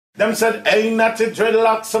Them said, ain't not a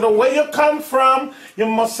dreadlock, so the way you come from, you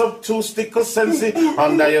must have two stickers sensi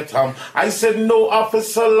under your tongue. I said, no,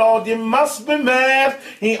 officer, Lord, you must be mad.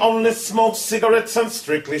 He only smokes cigarettes and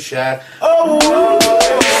strictly shad. Oh,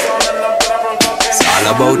 it's all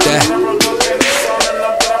about that.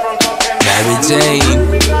 Mary Jane.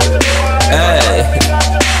 Hey,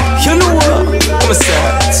 you know what? I'm a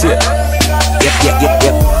sad shit.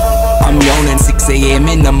 Yep. I'm yawning 6 a.m.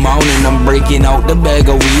 in the morning. I'm breaking out the bag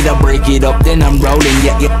of weed. I break it up, then I'm rolling.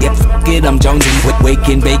 Yep. Fuck it, I'm jonesing.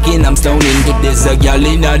 Waking, baking, I'm stoning. Get this a y'all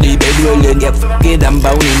in the bed rolling. Yep. Fuck it, I'm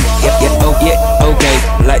boning. Yep. Oh yeah. Okay.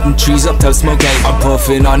 Lighting trees up till smoke. I'm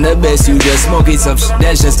puffing on the best. You just smoking some shit.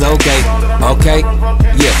 That's just okay. Okay.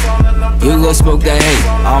 Yeah. You go smoke that hay.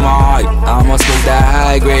 I'm alright. I'ma smoke that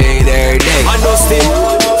high grade every day. I know still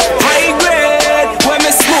high grade when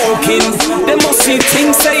me smoking. They must see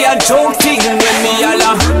things say a joke thing when me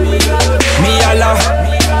alla.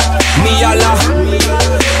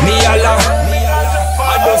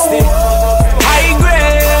 I know still high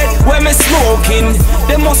grade when me smoking.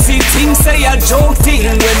 They must see things say a joke thing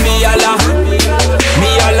when me alla.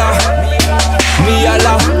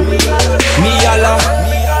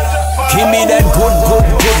 Give me that good.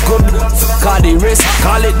 Call the rest,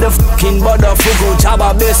 call it the fucking Buddha-fugu.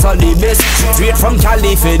 Jabba base on the best. Straight from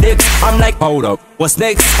Cali FedEx. I'm like, hold up, what's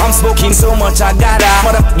next? I'm smoking so much I got a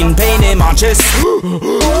motherfucking pain in my chest.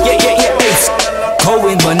 Yeah.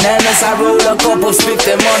 Going bananas, I roll a couple, spit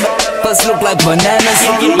them motherfuckers look like bananas.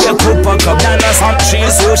 Yeah, could pack up bananas. I'm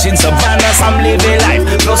trees, ocean, savannas. I'm living life,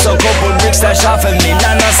 plus a couple bricks that shot for me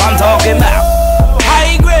nanas. I'm talking about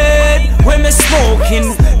high grade when me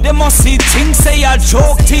smoking. They must see things say a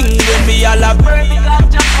joke thing when me all a burn me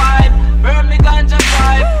ganja vibe, burn me ganja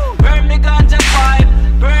vibe, burn me ganja vibe,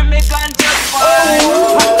 burn me ganja vibe.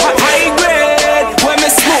 High grade when me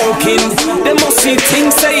smoking. They must see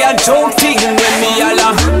things say a joke thing when me all a